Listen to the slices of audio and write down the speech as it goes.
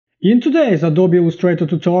In today's Adobe Illustrator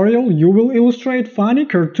tutorial, you will illustrate funny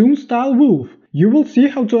cartoon-style wolf. You will see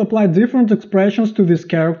how to apply different expressions to this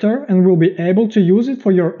character and will be able to use it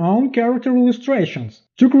for your own character illustrations.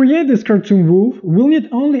 To create this cartoon wolf, we'll need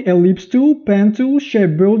only Ellipse Tool, Pen Tool,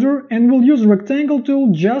 Shape Builder, and we'll use Rectangle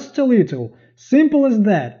Tool just a little. Simple as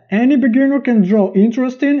that. Any beginner can draw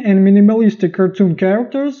interesting and minimalistic cartoon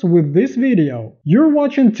characters with this video. You're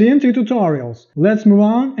watching TNT Tutorials. Let's move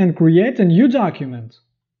on and create a new document.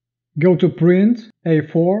 Go to Print,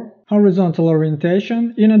 A4, Horizontal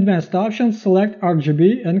Orientation, in Advanced Options select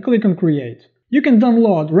RGB and click on Create. You can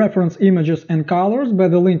download reference images and colors by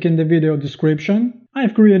the link in the video description.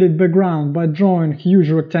 I've created background by drawing huge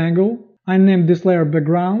rectangle. I named this layer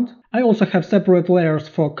background. I also have separate layers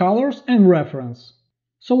for colors and reference.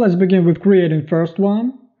 So let's begin with creating first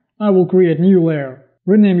one. I will create new layer.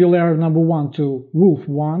 Rename your layer number 1 to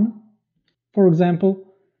Wolf1, for example.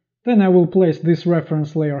 Then I will place this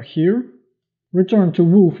reference layer here. Return to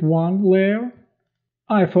Wolf1 layer.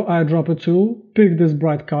 I for Eyedropper Tool, pick this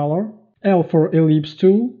bright color. L for Ellipse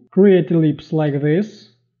Tool, create ellipse like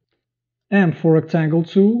this. M for Rectangle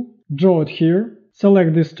Tool, draw it here.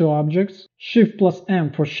 Select these two objects. Shift plus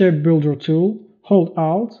M for Shape Builder Tool, hold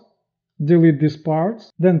Alt, delete these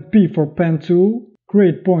parts. Then P for Pen Tool,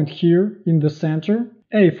 create point here in the center.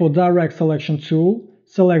 A for Direct Selection Tool,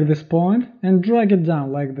 select this point and drag it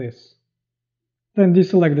down like this. Then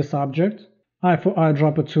deselect this object. I for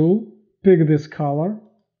Eyedropper Tool, pick this color.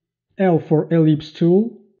 L for Ellipse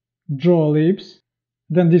Tool, draw ellipse.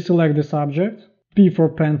 Then deselect this object. P for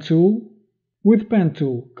Pen Tool. With Pen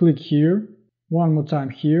Tool, click here. One more time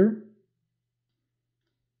here.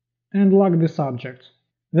 And lock this object.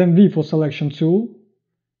 Then V for Selection Tool.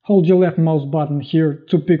 Hold your left mouse button here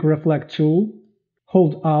to pick Reflect Tool.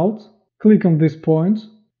 Hold Alt. Click on this point,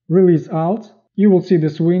 release Alt, you will see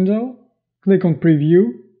this window, click on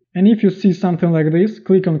Preview, and if you see something like this,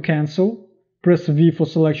 click on Cancel, press V for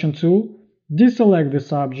Selection Tool, deselect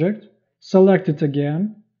this object, select it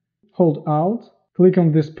again, hold Alt, click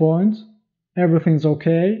on this point, everything's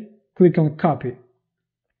okay, click on Copy.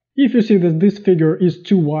 If you see that this figure is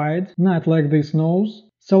too wide, not like this nose,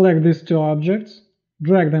 select these two objects,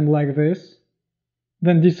 drag them like this,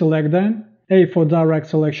 then deselect them. A for Direct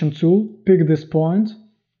Selection Tool, pick this point.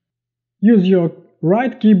 Use your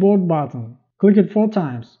right keyboard button. Click it 4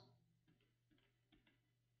 times.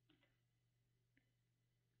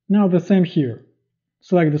 Now the same here.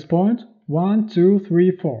 Select this point. 1, 2,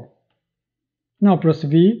 3, 4. Now press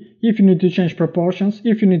V if you need to change proportions,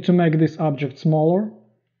 if you need to make this object smaller.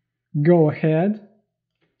 Go ahead.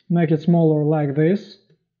 Make it smaller like this.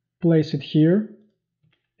 Place it here.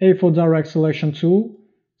 A for Direct Selection Tool.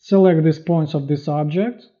 Select these points of this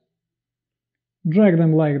object, drag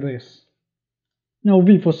them like this. Now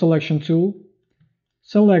V for Selection Tool,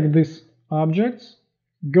 select these objects,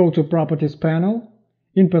 go to Properties panel,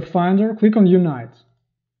 in Pathfinder click on Unite.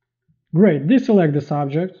 Great, deselect this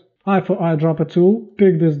object, I for Eyedropper Tool,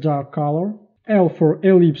 pick this dark color, L for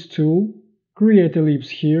Ellipse Tool, create ellipse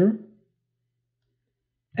here,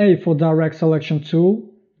 A for Direct Selection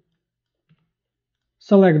Tool,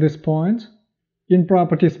 select this point. In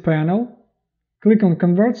Properties panel, click on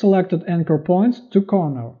Convert Selected Anchor Points to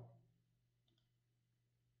Corner.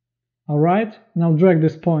 Alright, now drag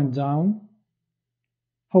this point down,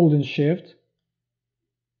 holding Shift.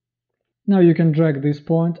 Now you can drag this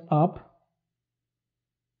point up.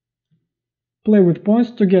 Play with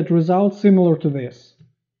points to get results similar to this.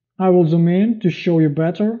 I will zoom in to show you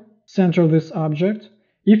better. Center this object.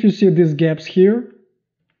 If you see these gaps here,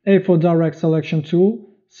 A for Direct Selection Tool,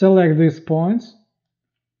 select these points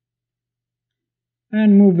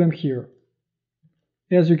and move them here.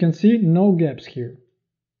 As you can see, no gaps here.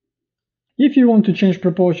 If you want to change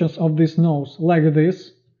proportions of this nose like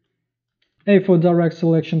this, A for Direct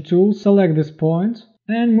Selection Tool, select this point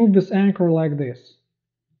and move this anchor like this.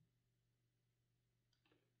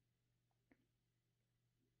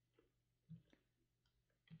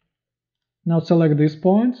 Now select this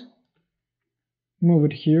point, move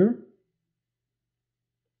it here.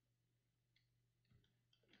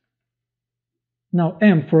 Now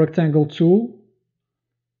M for Rectangle Tool,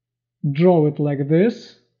 draw it like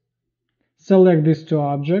this, select these two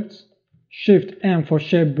objects, Shift M for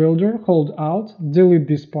Shape Builder, hold Alt, delete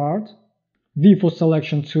this part, V for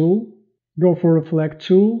Selection Tool, go for Reflect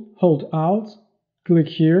Tool, hold Alt, click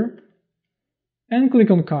here, and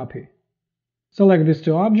click on Copy. Select these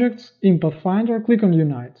two objects, in Pathfinder click on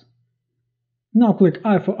Unite. Now click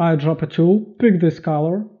I for Eyedropper Tool, pick this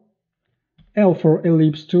color, L for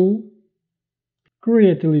Ellipse Tool,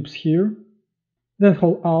 create ellipse here, then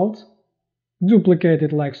hold Alt, duplicate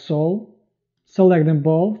it like so, select them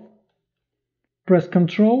both, Press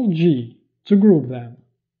Ctrl G to group them.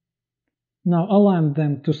 Now align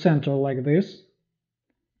them to center like this.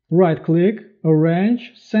 Right-click,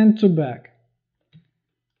 Arrange, Send to Back.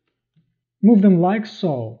 Move them like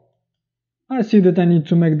so. I see that I need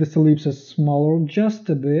to make this ellipses smaller just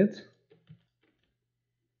a bit.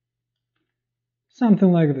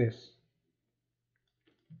 Something like this.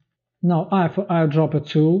 Now I for Eyedropper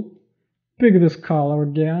Tool, pick this color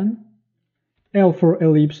again, L for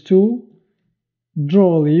Ellipse Tool,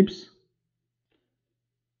 draw ellipse,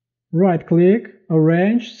 right-click,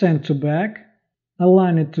 Arrange, Send to Back,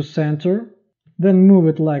 align it to center, then move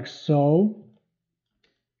it like so,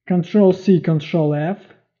 Ctrl-C, Ctrl-F,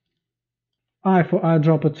 I for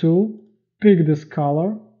Eyedropper Tool, pick this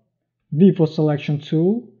color, V for Selection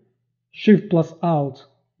Tool, Shift plus Alt,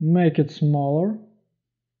 make it smaller,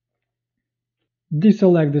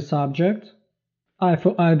 deselect this object, I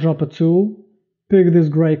for Eyedropper Tool, pick this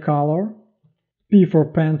gray color, P for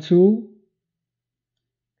Pen Tool,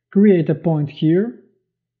 create a point here,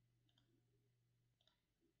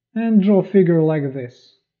 and draw a figure like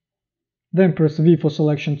this. Then press V for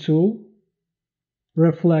Selection Tool,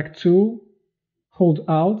 Reflect Tool, hold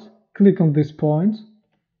Alt, click on this point.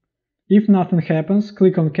 If nothing happens,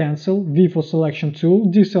 click on Cancel, V for Selection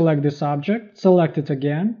Tool, deselect this object, select it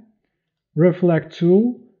again, Reflect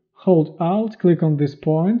Tool, hold Alt, click on this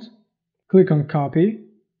point, click on Copy,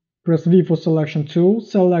 press V for Selection Tool,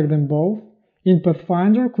 select them both, in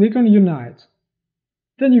Pathfinder click on Unite.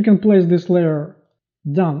 Then you can place this layer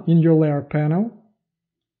down in your layer panel,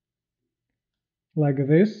 like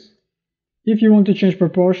this. If you want to change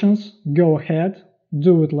proportions, go ahead,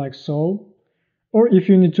 do it like so. Or if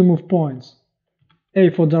you need to move points, A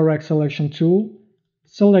for Direct Selection Tool,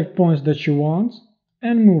 select points that you want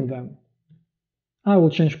and move them. I will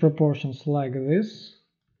change proportions like this.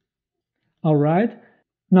 Alright,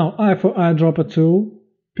 now I for Eyedropper Tool,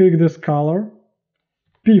 pick this color,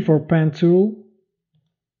 P for Pen Tool,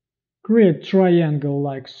 create triangle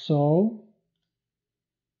like so.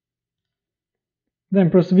 Then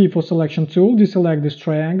press V for Selection Tool, deselect this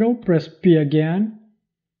triangle, press P again,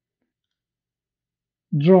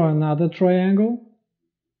 draw another triangle,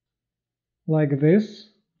 like this,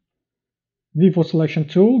 V for Selection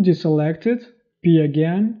Tool, deselect it, P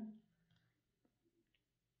again,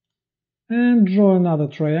 and draw another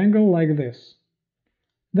triangle like this.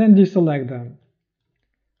 Then deselect them.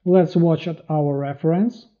 Let's watch at our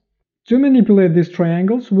reference. To manipulate these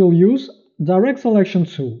triangles, we'll use Direct Selection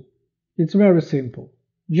Tool. It's very simple.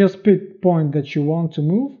 Just pick point that you want to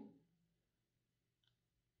move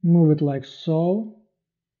it like so.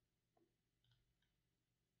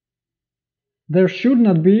 There should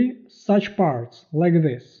not be such parts like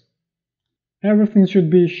this. Everything should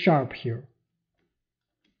be sharp here.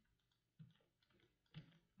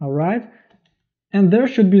 Alright? And there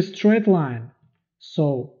should be a straight line.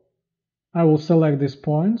 So I will select this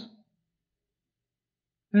point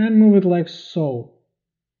and move it like so.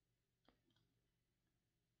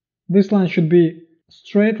 This line should be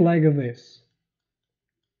straight like this.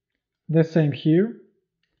 The same here.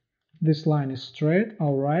 This line is straight,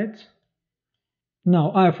 alright.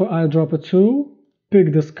 Now I for Eyedropper Tool,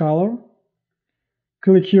 pick this color,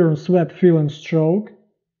 click here on Sweep Fill and Stroke,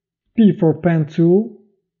 P for Pen Tool,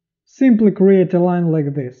 simply create a line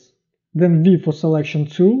like this, then V for Selection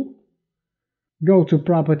Tool, go to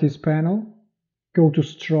Properties panel, go to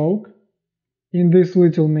Stroke, in this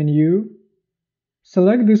little menu,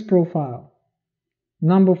 select this profile,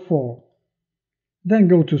 number 4, then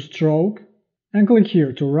go to Stroke and click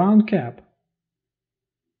here to Round Cap.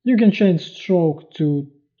 You can change stroke to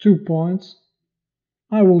 2 points.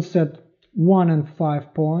 I will set 1 and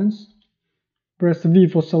 5 points. Press V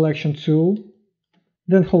for Selection Tool,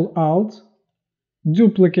 then hold Alt,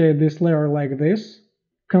 duplicate this layer like this,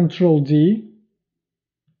 Ctrl D,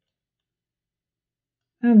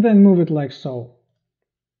 and then move it like so.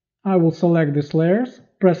 I will select these layers,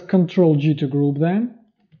 press Ctrl G to group them,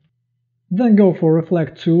 then go for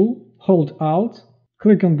Reflect Tool, hold Alt,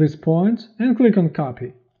 click on this point and click on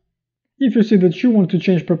Copy. If you see that you want to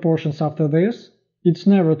change proportions after this, it's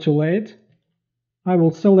never too late. I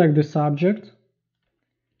will select this object,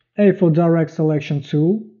 A for Direct Selection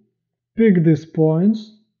Tool, pick these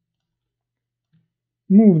points,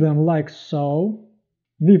 move them like so,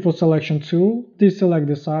 V for Selection Tool, deselect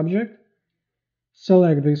this object,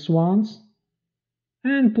 select these ones,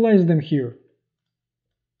 and place them here.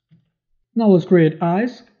 Now let's create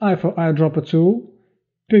eyes, I for Eyedropper Tool,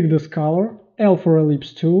 pick this color, L for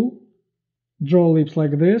Ellipse Tool, draw ellipse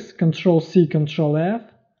like this, Ctrl-C, Ctrl-F,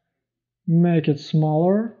 make it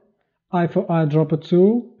smaller, I for Eyedropper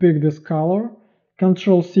Tool, pick this color,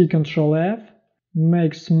 Ctrl-C, Ctrl-F,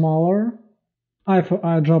 make smaller, I for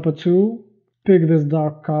Eyedropper Tool, pick this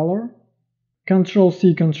dark color, Ctrl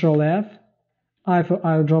C, Ctrl F, I for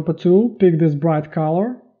Eyedropper Tool, pick this bright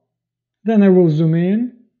color, then I will zoom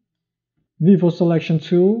in, V for Selection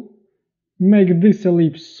Tool, make this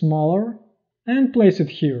ellipse smaller, and place it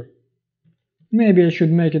here. Maybe I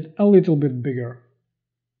should make it a little bit bigger,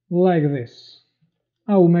 like this.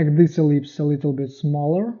 I will make this ellipse a little bit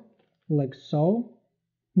smaller, like so.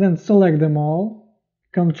 Then select them all,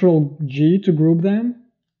 Ctrl G to group them,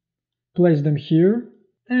 place them here,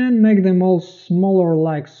 and make them all smaller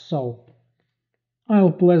like so.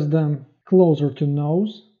 I'll place them closer to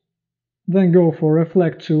nose, then go for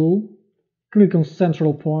Reflect tool, click on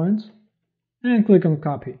Central Point, and click on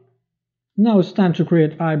Copy. Now it's time to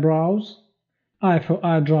create eyebrows. I for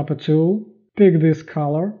Eyedropper Tool, pick this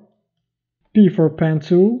color, P for Pen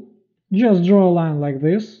Tool, just draw a line like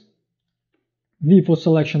this, V for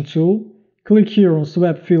Selection Tool, click here on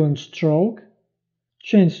Sweep Fill and Stroke,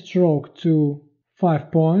 change stroke to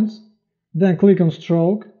 5 points, then click on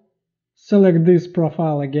Stroke, select this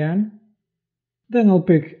profile again, then I'll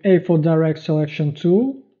pick A for Direct Selection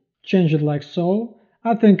Tool, change it like so.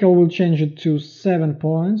 I think I will change it to 7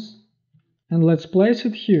 points, and let's place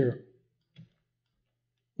it here,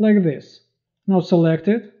 like this. Now select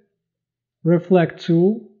it, Reflect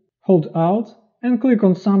tool, hold Alt, and click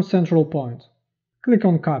on some central point. Click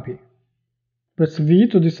on Copy. Press V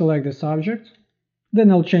to deselect this object, then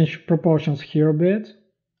I'll change proportions here a bit,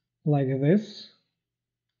 like this.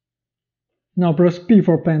 Now press P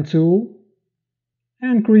for Pen tool,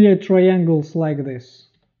 and create triangles like this.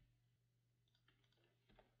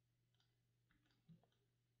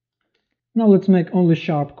 Now let's make only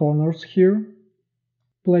sharp corners here.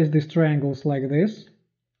 Place these triangles like this.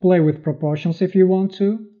 Play with proportions if you want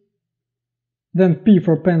to. Then P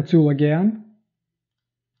for Pen tool again.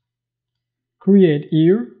 Create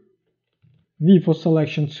ear. V for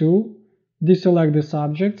Selection tool. Deselect this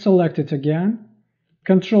object, select it again.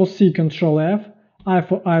 Ctrl C, Ctrl F. I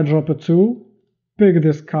for Eyedropper tool. Pick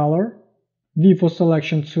this color. V for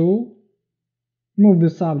Selection tool. Move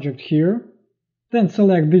this object here. Then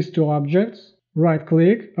select these two objects. Right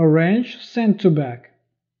click, arrange, send to back.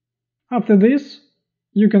 After this,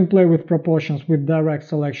 you can play with proportions with Direct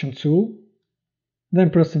Selection tool. Then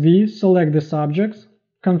press V, select these objects,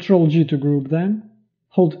 Ctrl G to group them,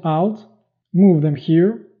 hold Alt, move them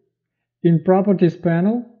here. In Properties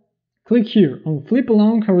panel, click here on Flip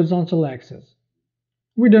Along Horizontal Axis.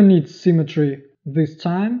 We don't need symmetry this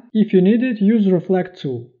time. If you need it, use Reflect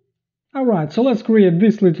tool. Alright, so let's create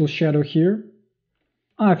this little shadow here.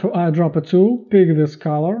 I for Eyedropper tool, pick this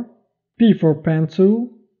color, P for Pen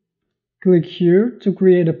tool, click here to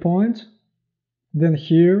create a point, then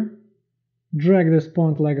here, drag this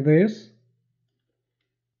point like this,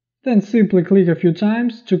 then simply click a few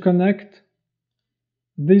times to connect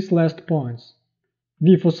these last points.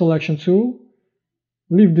 V for Selection tool,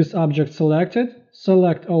 leave this object selected,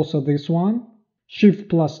 select also this one, Shift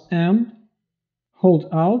plus M, hold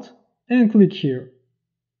Alt, and click here.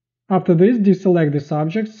 After this, deselect this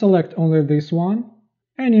object, select only this one,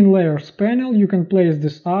 and in Layers panel you can place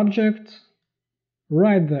this object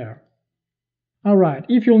right there. Alright,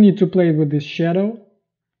 if you'll need to play with this shadow,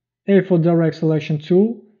 A for Direct Selection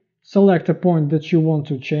tool, select a point that you want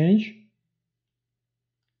to change,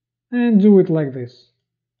 and do it like this.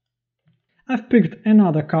 I've picked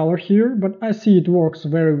another color here, but I see it works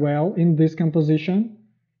very well in this composition.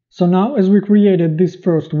 So now, as we created this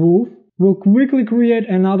first wolf, we'll quickly create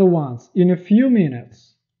another ones in a few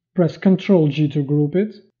minutes. Press Ctrl G to group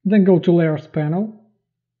it, then go to Layers panel,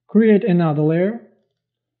 create another layer,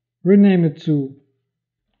 rename it to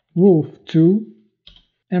Wolf 2,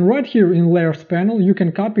 and right here in Layers panel you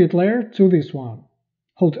can copy it layer to this one.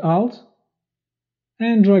 Hold Alt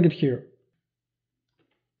and drag it here.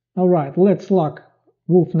 Alright, let's lock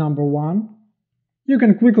wolf number 1. You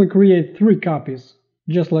can quickly create 3 copies,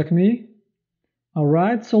 just like me.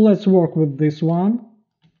 Alright, so let's work with this one.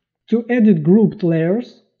 To edit grouped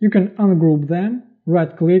layers, you can ungroup them,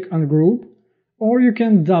 right-click, ungroup, or you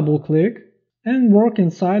can double-click and work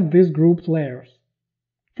inside these grouped layers.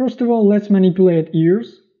 First of all, let's manipulate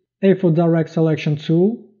ears. A for Direct Selection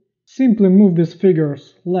tool. Simply move these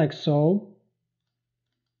figures like so.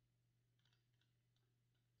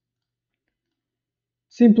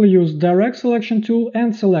 Simply use Direct Selection tool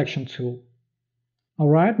and Selection tool.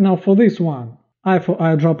 Alright, now for this one, I for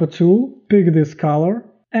Eyedropper tool, pick this color,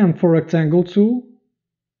 M for Rectangle tool,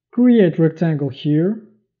 create rectangle here,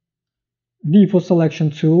 V for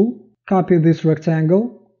Selection tool, copy this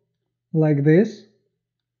rectangle, like this,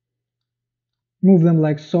 move them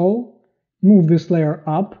like so, move this layer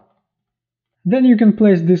up, Then you can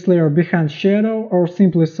place this layer behind shadow or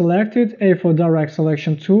simply select it, A for Direct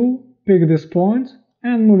Selection tool, pick this point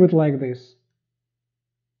and move it like this.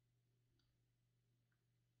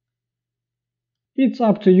 It's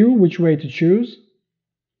up to you which way to choose.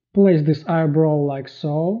 Place this eyebrow like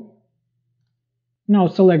so. Now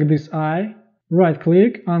select this eye,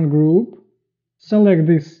 right-click, ungroup, select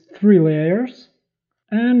these 3 layers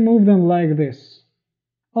and move them like this.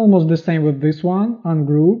 Almost the same with this one,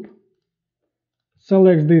 ungroup,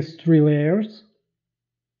 select these 3 layers,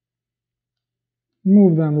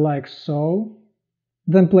 move them like so,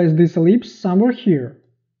 then place this ellipse somewhere here.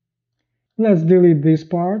 Let's delete these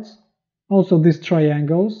parts, also these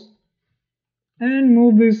triangles, and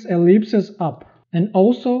move these ellipses up, and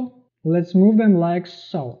also let's move them like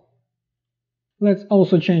so. Let's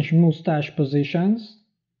also change mustache positions.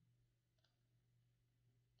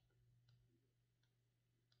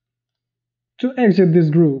 To exit this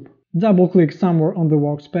group, double-click somewhere on the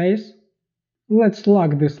workspace. Let's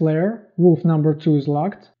lock this layer, wolf number 2 is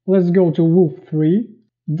locked. Let's go to wolf 3,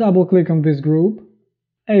 double-click on this group,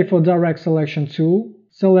 A for Direct Selection tool,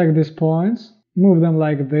 select these points, move them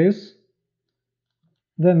like this,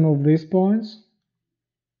 then move these points.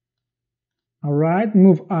 Alright,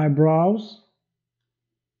 move eyebrows,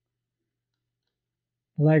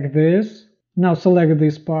 like this. Now select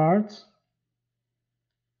these parts,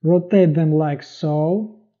 rotate them like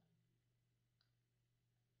so,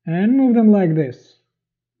 and move them like this.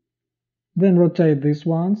 Then rotate these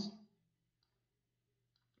ones.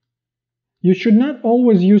 You should not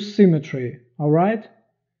always use symmetry, alright?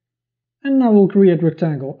 And now we'll create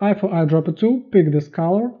rectangle. I for Eyedropper Tool, pick this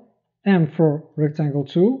color, M for Rectangle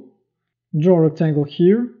Tool, draw rectangle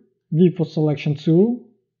here, V for Selection Tool,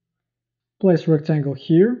 place rectangle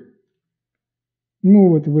here,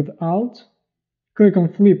 move it with Alt, click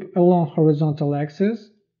on Flip along horizontal axis,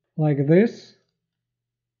 like this.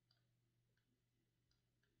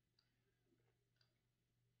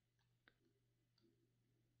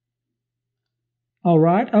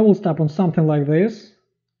 Alright, I will stop on something like this.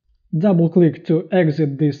 Double-click to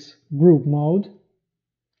exit this group mode.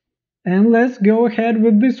 And let's go ahead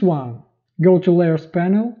with this one. Go to Layers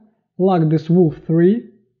panel, lock this wolf 3,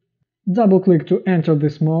 double-click to enter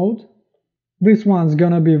this mode. This one's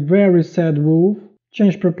gonna be very sad wolf.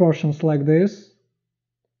 Change proportions like this.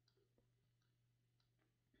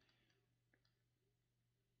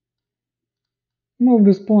 Move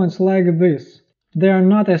these points like this. They are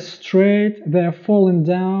not as straight, they are falling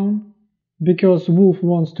down, because wolf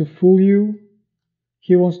wants to fool you.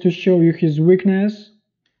 He wants to show you his weakness,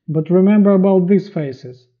 but remember about these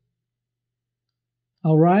faces.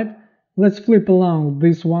 Alright, let's flip along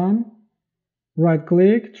this one. Right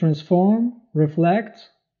click, transform, reflect,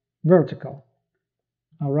 vertical.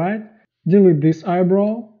 Alright, delete this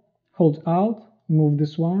eyebrow, hold Alt, move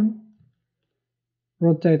this one,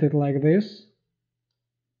 rotate it like this.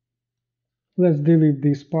 Let's delete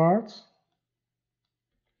these parts,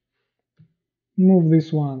 move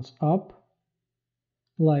these ones up,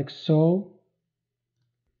 like so.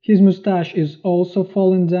 His mustache is also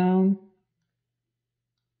falling down.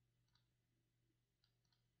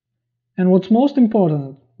 And what's most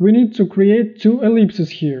important, we need to create 2 ellipses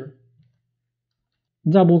here.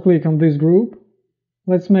 Double-click on this group,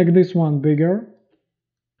 let's make this one bigger.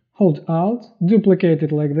 Hold Alt, duplicate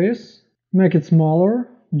it like this, make it smaller,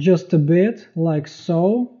 just a bit, like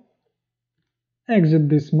so. Exit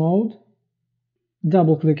this mode,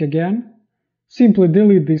 double-click again, simply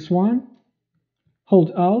delete this one,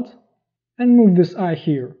 hold Alt, and move this eye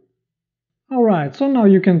here. Alright, so now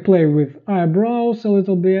you can play with eyebrows a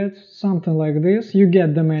little bit, something like this, you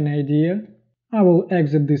get the main idea. I will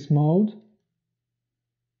exit this mode.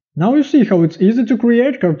 Now you see how it's easy to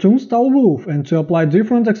create cartoon-style wolf and to apply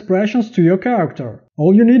different expressions to your character.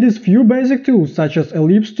 All you need is few basic tools such as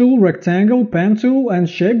Ellipse Tool, Rectangle, Pen Tool and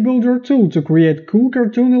Shape Builder Tool to create cool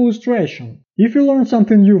cartoon illustration. If you learned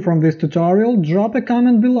something new from this tutorial, drop a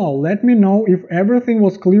comment below, let me know if everything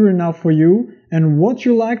was clear enough for you and what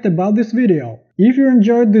you liked about this video. If you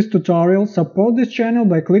enjoyed this tutorial, support this channel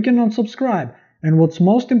by clicking on subscribe. And what's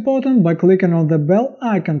most important, by clicking on the bell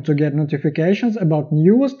icon to get notifications about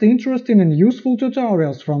newest interesting and useful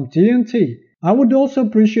tutorials from TNT. I would also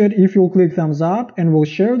appreciate if you'll click thumbs up and will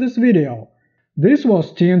share this video. This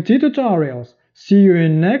was TNT Tutorials. See you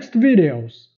in next videos.